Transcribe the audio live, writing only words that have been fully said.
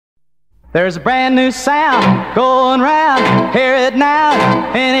There's a brand new sound going round, hear it now.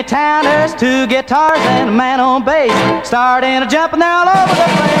 Any town there's two guitars and a man on bass, starting to jump and they're all over the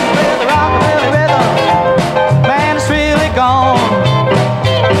place with the rockabilly rhythm. Man, it's really gone.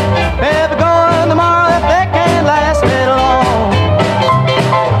 They'll be going tomorrow if they can't last it long.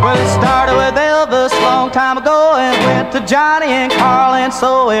 Well, it started with Elvis a long time ago and went to Johnny and Carl, and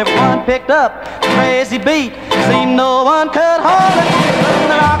so everyone picked up the crazy beat. Seemed no one could hold it.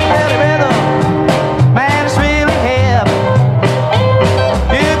 The rockabilly rhythm, man, it's really hip.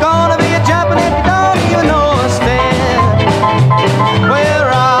 You're gonna be a jumping if you don't even know a step. Well,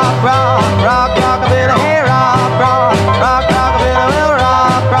 rock, rock, rock, rockabilly, hey, rock, rock, rock, rockabilly, well,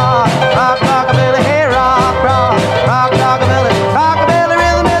 rock, rock, rock, rockabilly, hey, rock, rock, rock, rockabilly. Rockabilly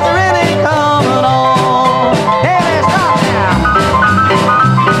rhythm is really coming on. Hey, let's rock now.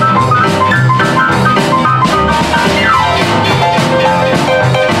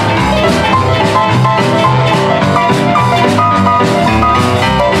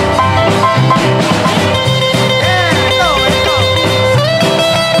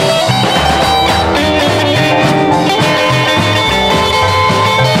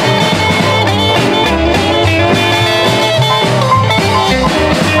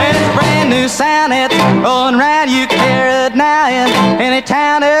 Sound it's rolling around, you can hear it now. In any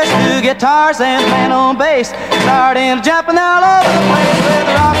town there's two guitars and a man on bass, starting to jump and they're all over the place with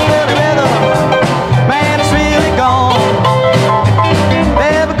the rockabilly rhythm. Man, it's really gone.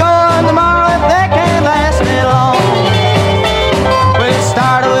 They'll be going tomorrow if they can't last it long. Well, it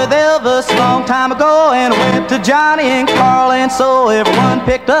started with Elvis a long time ago and went to Johnny and Carl, and so everyone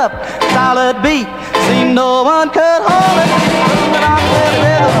picked up a solid beat. Seemed no one could hold it. The rockabilly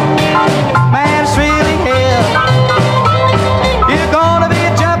rhythm,